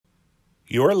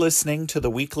You're listening to the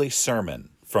weekly sermon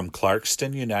from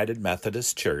Clarkston United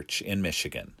Methodist Church in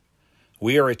Michigan.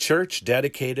 We are a church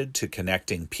dedicated to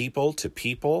connecting people to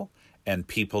people and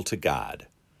people to God.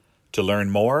 To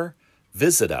learn more,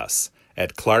 visit us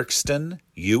at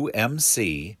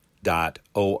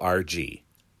clarkstonumc.org.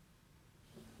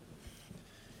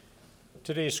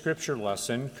 Today's scripture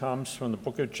lesson comes from the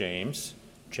book of James,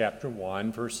 chapter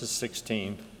 1, verses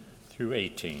 16 through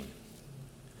 18.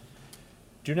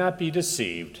 Do not be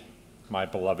deceived, my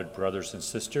beloved brothers and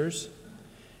sisters.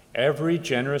 Every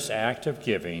generous act of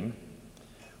giving,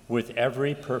 with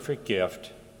every perfect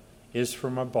gift, is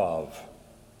from above,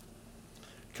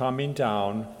 coming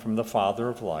down from the Father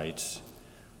of lights,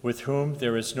 with whom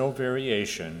there is no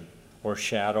variation or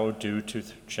shadow due to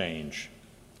change.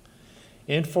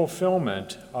 In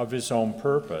fulfillment of his own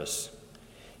purpose,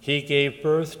 he gave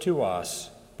birth to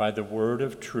us by the word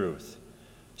of truth,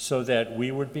 so that we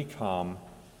would become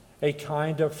a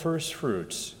kind of first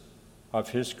fruits of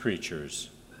his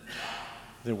creatures.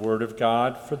 The word of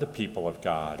God for the people of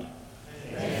God.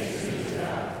 Thanks be to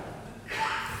God.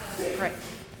 Pray.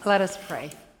 Let us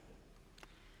pray.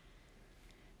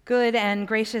 Good and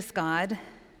gracious God,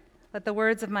 let the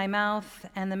words of my mouth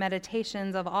and the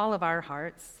meditations of all of our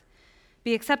hearts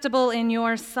be acceptable in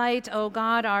your sight, O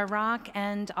God, our rock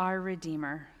and our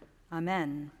Redeemer.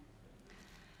 Amen.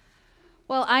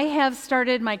 Well, I have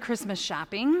started my Christmas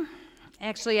shopping.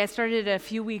 Actually, I started a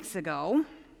few weeks ago.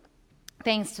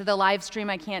 Thanks to the live stream,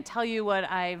 I can't tell you what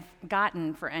I've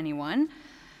gotten for anyone.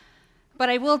 But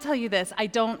I will tell you this, I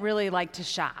don't really like to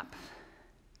shop.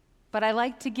 But I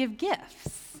like to give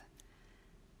gifts.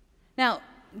 Now,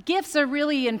 gifts are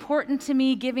really important to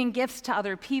me, giving gifts to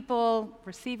other people,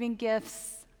 receiving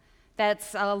gifts.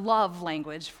 That's a love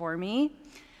language for me.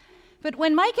 But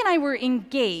when Mike and I were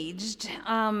engaged,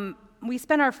 we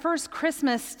spent our first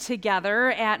Christmas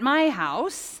together at my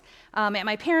house, at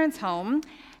my parents' home.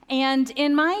 And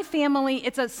in my family,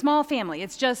 it's a small family.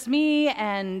 It's just me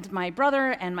and my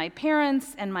brother and my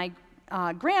parents and my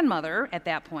grandmother at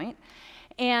that point.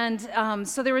 And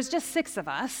so there was just 6 of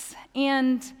us,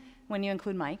 and when you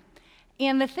include Mike.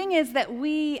 And the thing is that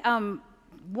we,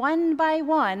 one by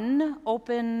one,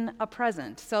 open a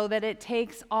present so that it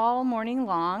takes all morning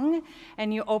long,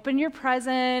 and you open your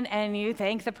present and you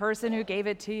thank the person who gave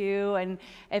it to you, and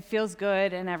it feels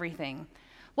good and everything.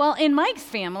 Well, in Mike's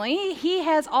family, he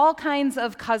has all kinds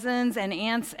of cousins and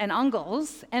aunts and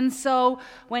uncles, and so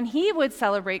when he would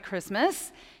celebrate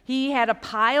Christmas, he had a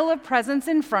pile of presents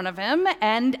in front of him,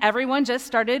 and everyone just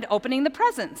started opening the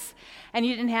presents. And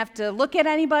you didn't have to look at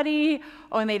anybody,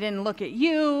 and they didn't look at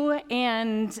you,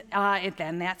 and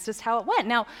then that's just how it went.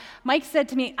 Now, Mike said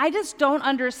to me, I just don't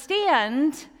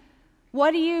understand, what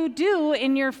do you do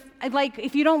in your, like,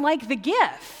 if you don't like the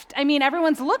gift? I mean,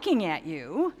 everyone's looking at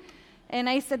you. And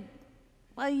I said,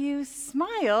 well, you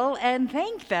smile and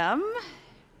thank them.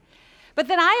 But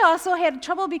then I also had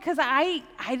trouble because I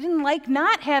didn't like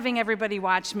not having everybody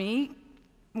watch me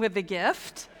with the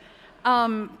gift,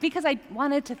 because I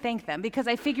wanted to thank them, because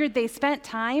I figured they spent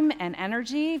time and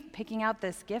energy picking out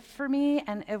this gift for me,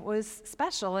 and it was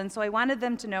special, and so I wanted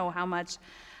them to know how much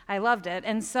I loved it.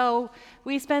 And so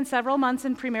we spent several months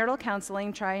in premarital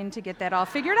counseling trying to get that all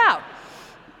figured out.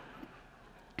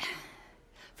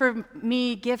 For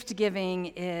me, gift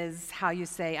giving is how you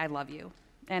say I love you,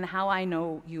 and how I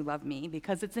know you love me,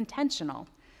 because it's intentional.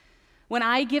 When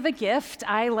I give a gift,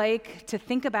 I like to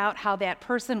think about how that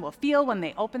person will feel when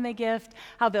they open the gift,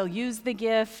 how they'll use the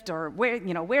gift, or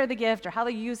wear the gift, or how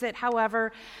they use it,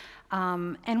 however.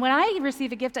 And when I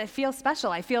receive a gift, I feel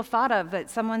special. I feel thought of,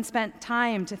 that someone spent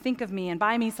time to think of me and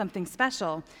buy me something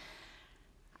special.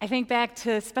 I think back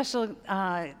to special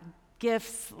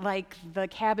gifts like the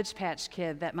Cabbage Patch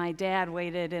Kid that my dad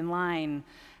waited in line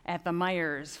at the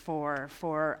Myers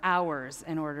for hours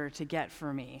in order to get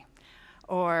for me.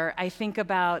 Or I think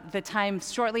about the time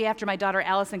shortly after my daughter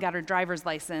Allison got her driver's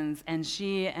license, and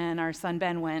she and our son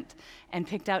Ben went and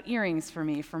picked out earrings for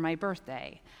me for my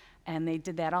birthday, and they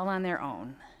did that all on their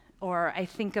own. Or I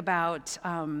think about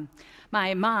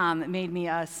my mom made me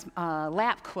a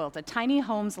lap quilt, a Tiny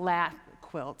Homes lap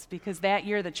quilt, because that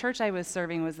year the church I was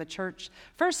serving was the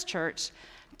first church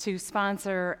to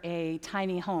sponsor a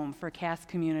tiny home for Cass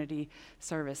Community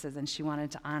Services, and she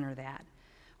wanted to honor that.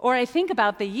 Or I think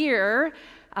about the year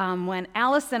when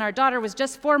Allison, our daughter, was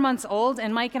just 4 months old,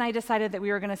 and Mike and I decided that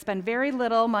we were going to spend very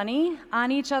little money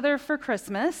on each other for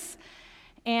Christmas.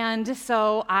 And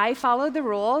so I followed the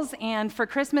rules, and for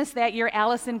Christmas that year,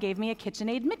 Allison gave me a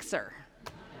KitchenAid mixer.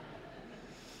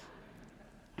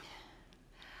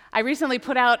 I recently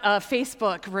put out a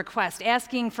Facebook request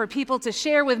asking for people to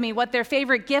share with me what their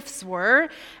favorite gifts were,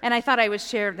 and I thought I would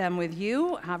share them with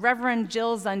you. Reverend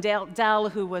Jill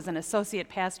Zundell, who was an associate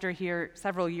pastor here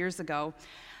several years ago,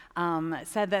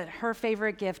 said that her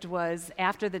favorite gift was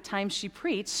after the time she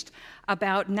preached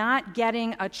about not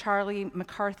getting a Charlie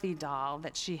McCarthy doll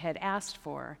that she had asked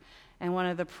for, and one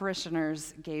of the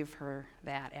parishioners gave her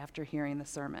that after hearing the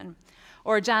sermon.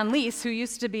 Or John Leese, who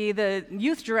used to be the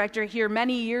youth director here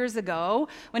many years ago,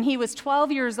 when he was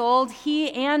 12 years old, he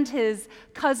and his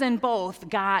cousin both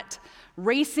got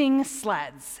racing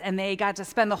sleds, and they got to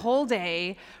spend the whole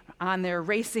day on their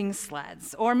racing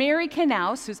sleds. Or Mary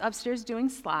Knaus, who's upstairs doing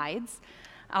slides,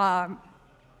 one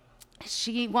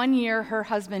year, her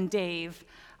husband Dave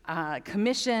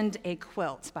commissioned a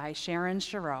quilt by Sharon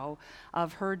Chereau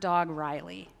of her dog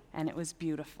Riley, and it was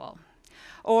beautiful.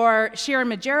 Or Sharon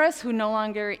Majerus, who no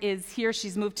longer is here,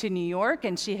 she's moved to New York,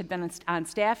 and she had been on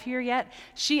staff here yet.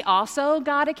 She also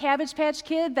got a Cabbage Patch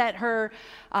Kid that her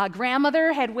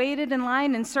grandmother had waited in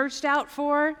line and searched out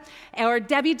for. Or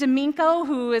Debbie Domingo,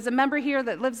 who is a member here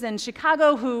that lives in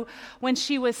Chicago, who, when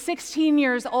she was 16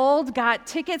 years old, got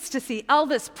tickets to see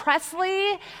Elvis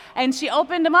Presley, and she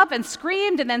opened them up and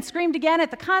then screamed again at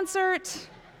the concert.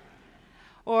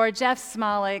 Or Jeff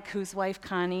Smolik, whose wife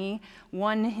Connie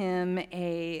won him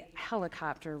a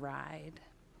helicopter ride.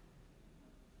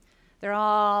 They're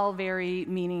all very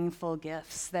meaningful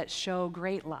gifts that show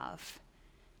great love.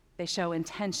 They show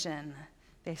intention.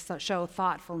 They show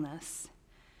thoughtfulness.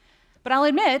 But I'll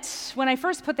admit, when I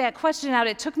first put that question out,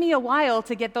 it took me a while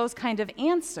to get those kind of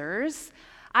answers.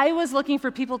 I was looking for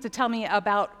people to tell me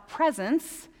about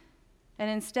presents,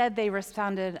 and instead they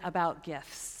responded about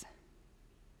gifts.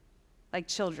 Like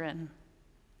children,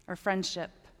 or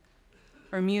friendship,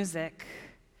 or music,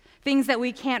 things that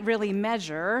we can't really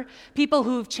measure, people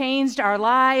who've changed our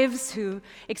lives,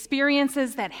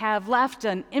 experiences that have left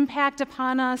an impact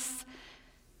upon us.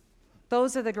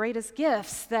 Those are the greatest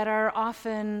gifts that are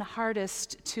often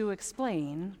hardest to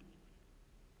explain.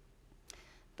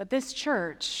 But this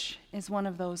church is one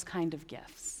of those kind of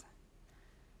gifts.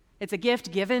 It's a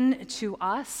gift given to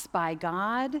us by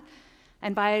God,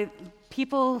 and by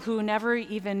people who never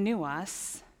even knew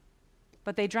us,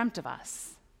 but they dreamt of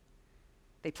us.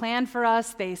 They planned for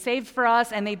us, they saved for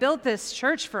us, and they built this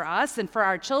church for us and for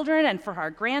our children and for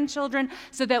our grandchildren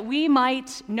so that we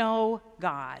might know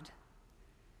God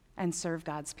and serve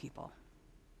God's people.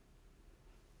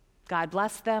 God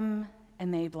blessed them,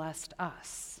 and they blessed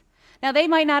us. Now, they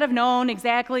might not have known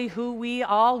exactly who we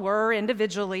all were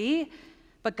individually,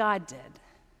 but God did.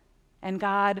 And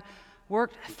God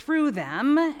worked through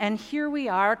them, and here we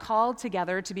are called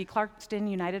together to be Clarkston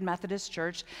United Methodist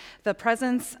Church, the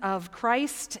presence of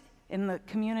Christ in the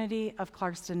community of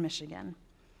Clarkston, Michigan.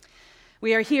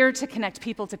 We are here to connect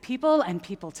people to people and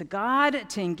people to God,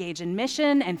 to engage in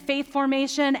mission and faith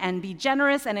formation and be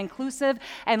generous and inclusive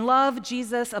and love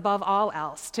Jesus above all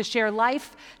else, to share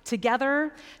life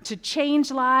together, to change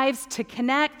lives, to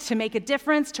connect, to make a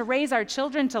difference, to raise our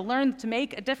children, to learn to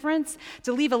make a difference,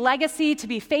 to leave a legacy, to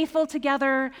be faithful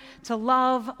together, to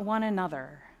love one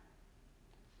another.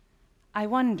 I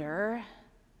wonder,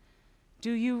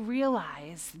 do you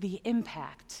realize the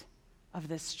impact of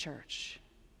this church?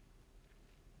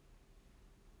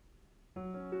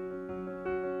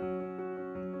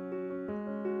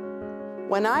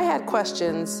 When I had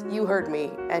questions, you heard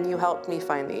me and you helped me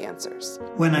find the answers.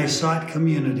 When I sought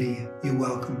community, you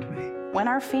welcomed me. When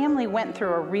our family went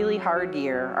through a really hard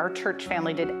year, our church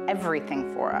family did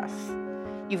everything for us.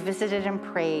 You visited and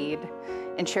prayed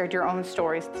and shared your own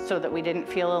stories so that we didn't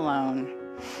feel alone.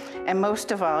 And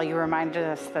most of all, you reminded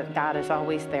us that God is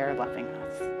always there loving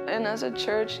us. And as a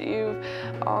church, you've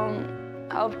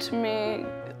helped me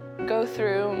go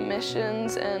through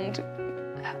missions and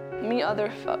meet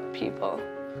other people.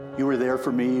 You were there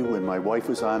for me when my wife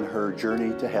was on her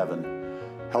journey to heaven,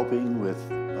 helping with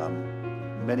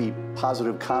many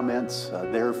positive comments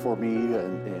there for me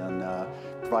and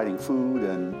providing food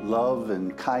and love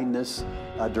and kindness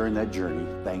during that journey.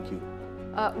 Thank you.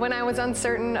 When I was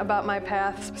uncertain about my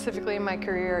path, specifically in my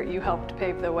career, you helped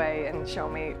pave the way and show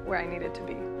me where I needed to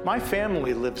be. My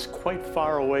family lives quite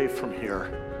far away from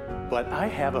here, but I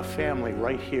have a family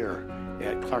right here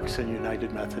at Clarkston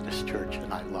United Methodist Church,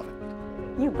 and I love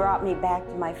it. You brought me back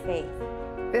to my faith.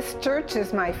 This church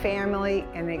is my family,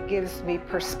 and it gives me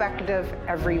perspective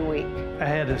every week. I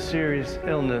had a serious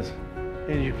illness,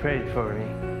 and you prayed for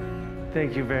me.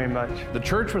 Thank you very much. The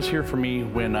church was here for me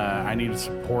when I needed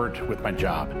support with my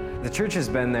job. The church has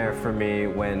been there for me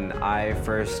when I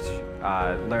first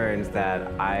learned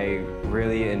that I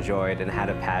really enjoyed and had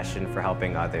a passion for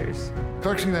helping others.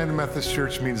 Clarkson United Methodist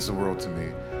Church means the world to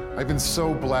me. I've been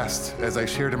so blessed, as I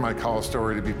shared in my call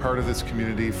story, to be part of this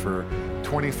community for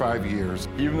 25 years.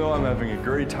 Even though I'm having a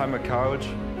great time at college,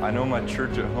 I know my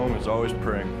church at home is always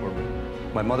praying for me.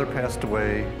 My mother passed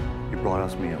away. He brought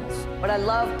us meals. What I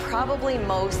love probably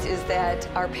most is that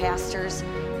our pastors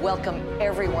welcome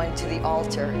everyone to the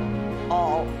altar.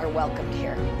 All are welcomed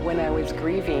here. When I was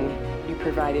grieving, you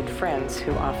provided friends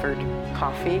who offered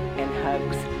coffee and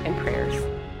hugs and prayers.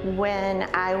 When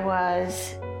I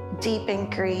was deep in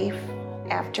grief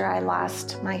after I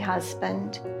lost my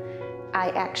husband,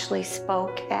 I actually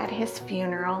spoke at his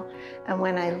funeral, and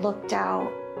when I looked out,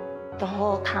 the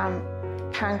whole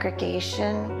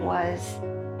congregation was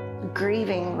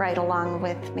grieving right along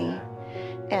with me,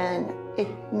 and it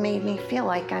made me feel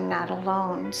like I'm not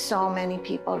alone. So many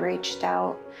people reached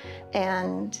out,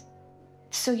 and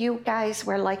so you guys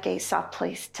were like a soft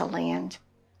place to land,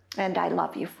 and I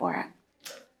love you for it.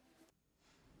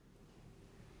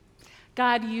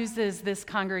 God uses this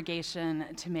congregation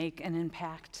to make an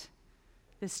impact.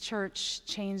 This church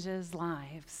changes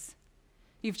lives.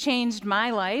 You've changed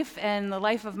my life and the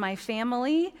life of my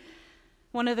family.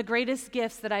 One of the greatest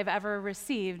gifts that I've ever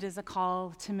received is a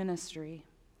call to ministry.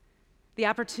 The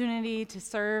opportunity to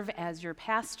serve as your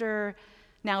pastor,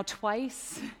 now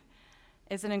twice,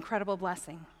 is an incredible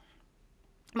blessing.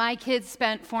 My kids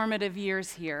spent formative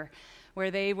years here, where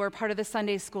they were part of the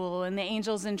Sunday school and the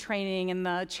Angels in Training and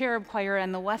the Cherub Choir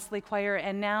and the Wesley Choir,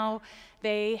 and now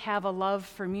they have a love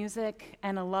for music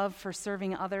and a love for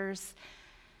serving others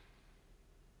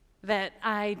that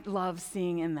I love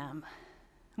seeing in them.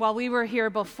 While we were here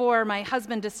before, my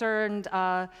husband discerned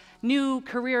a new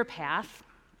career path,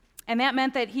 and that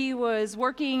meant that he was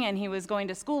working and he was going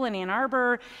to school in Ann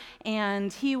Arbor,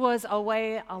 and he was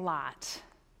away a lot.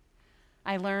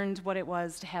 I learned what it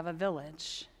was to have a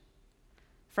village.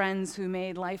 Friends who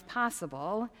made life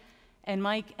possible, and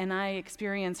Mike and I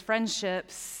experience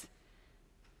friendships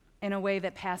in a way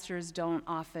that pastors don't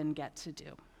often get to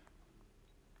do.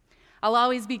 I'll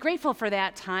always be grateful for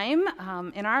that time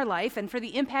in our life and for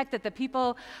the impact that the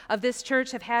people of this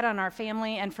church have had on our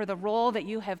family and for the role that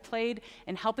you have played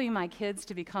in helping my kids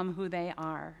to become who they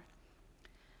are.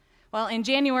 Well, in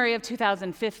January of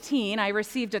 2015, I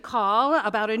received a call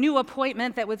about a new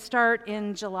appointment that would start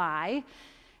in July.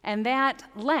 And that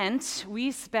Lent,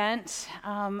 we spent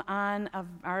on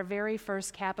our very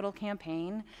first capital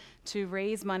campaign to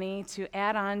raise money to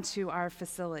add on to our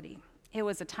facility. It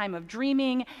was a time of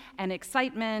dreaming and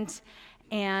excitement,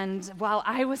 and while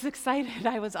I was excited,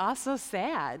 I was also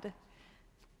sad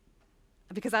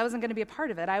because I wasn't going to be a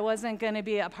part of it. I wasn't going to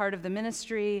be a part of the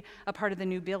ministry, a part of the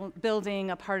new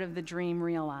building, a part of the dream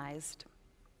realized.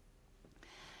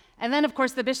 And then, of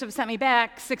course, the bishop sent me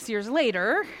back 6 years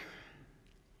later.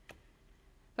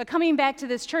 But coming back to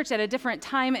this church at a different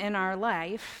time in our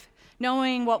life,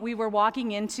 knowing what we were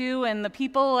walking into and the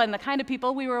people and the kind of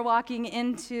people we were walking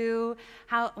into,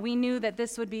 how we knew that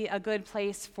this would be a good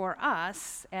place for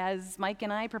us as Mike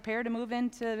and I prepare to move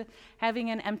into having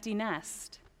an empty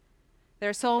nest. There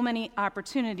are so many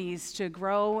opportunities to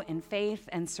grow in faith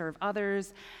and serve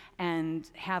others and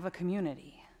have a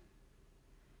community.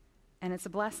 And it's a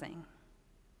blessing.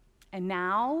 And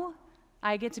now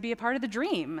I get to be a part of the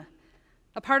dream.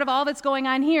 A part of all that's going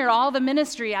on here, all the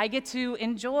ministry. I get to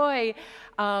enjoy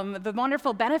the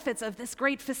wonderful benefits of this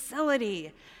great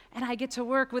facility. And I get to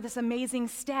work with this amazing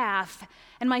staff.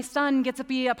 And my son gets to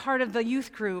be a part of the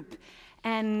youth group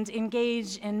and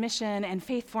engage in mission and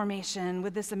faith formation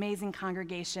with this amazing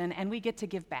congregation. And we get to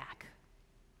give back.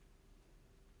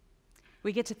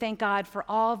 We get to thank God for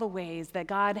all the ways that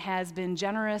God has been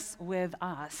generous with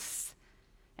us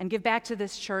and give back to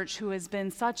this church who has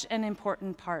been such an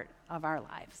important part of our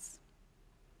lives.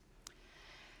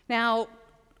 Now,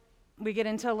 we get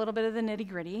into a little bit of the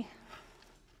nitty-gritty.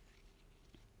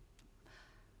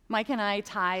 Mike and I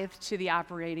tithe to the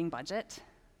operating budget.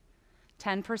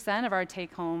 10% of our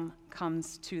take-home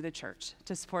comes to the church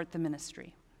to support the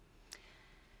ministry.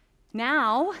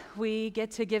 Now, we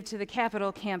get to give to the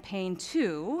capital campaign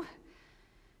too.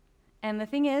 And the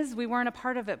thing is, we weren't a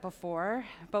part of it before,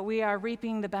 but we are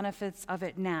reaping the benefits of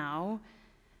it now.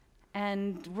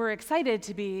 And we're excited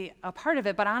to be a part of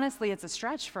it, but honestly, it's a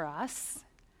stretch for us.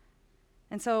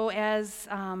 And so as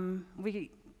we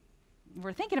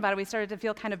were thinking about it, we started to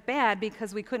feel kind of bad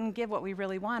because we couldn't give what we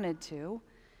really wanted to.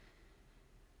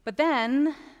 But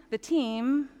then the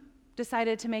team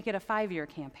decided to make it a 5-year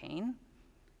campaign.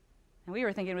 And we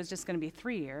were thinking it was just going to be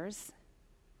 3 years.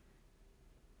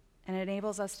 And it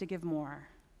enables us to give more.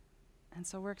 And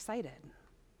so we're excited.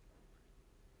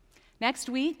 Next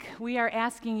week, we are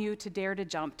asking you to dare to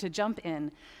jump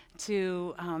in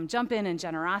in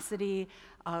generosity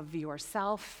of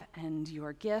yourself and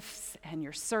your gifts and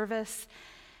your service.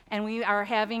 And we are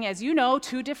having, as you know,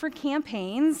 2 different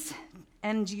campaigns,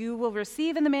 and you will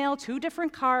receive in the mail 2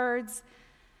 different cards.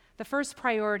 The first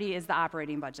priority is the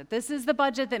operating budget. This is the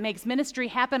budget that makes ministry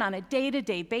happen on a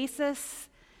day-to-day basis.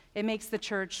 It makes the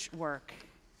church work.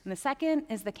 And the second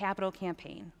is the capital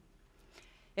campaign.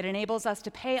 It enables us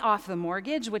to pay off the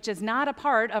mortgage, which is not a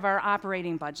part of our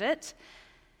operating budget.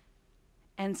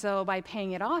 And so by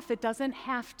paying it off, it doesn't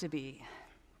have to be.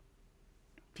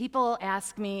 People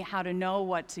ask me how to know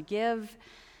what to give,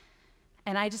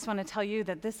 and I just want to tell you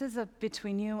that this is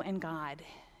between you and God.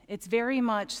 It's very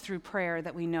much through prayer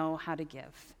that we know how to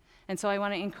give. And so I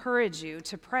want to encourage you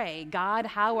to pray, God,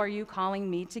 how are you calling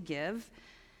me to give?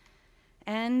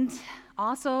 And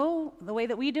also, the way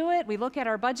that we do it, we look at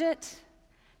our budget,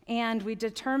 and we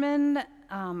determine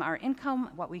our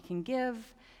income, what we can give,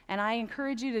 and I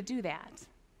encourage you to do that.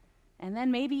 And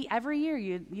then maybe every year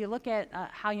you look at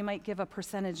how you might give a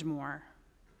percentage more.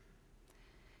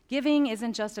 Giving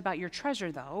isn't just about your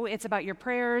treasure, though. It's about your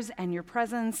prayers and your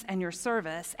presence and your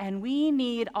service, and we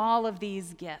need all of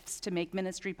these gifts to make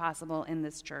ministry possible in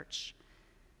this church.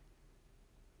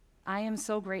 I am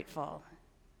so grateful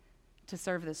to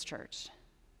serve this church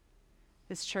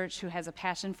who has a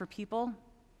passion for people,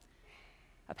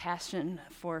 a passion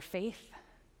for faith,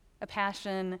 a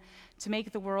passion to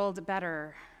make the world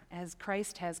better as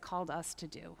Christ has called us to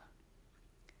do.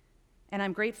 And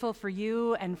I'm grateful for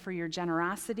you and for your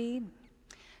generosity.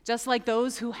 Just like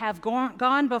those who have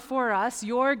gone before us,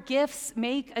 your gifts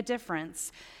make a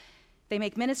difference. They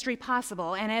make ministry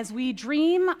possible. And as we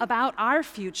dream about our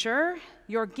future,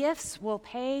 your gifts will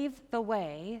pave the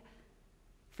way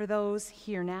for those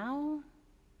here now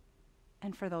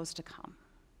and for those to come.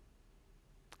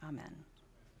 Amen.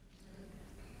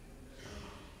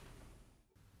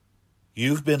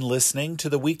 You've been listening to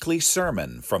the weekly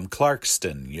sermon from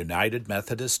Clarkston United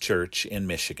Methodist Church in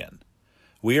Michigan.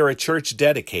 We are a church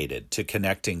dedicated to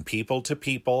connecting people to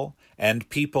people and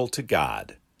people to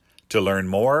God. To learn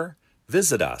more,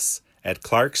 visit us at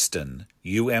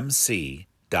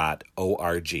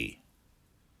clarkstonumc.org.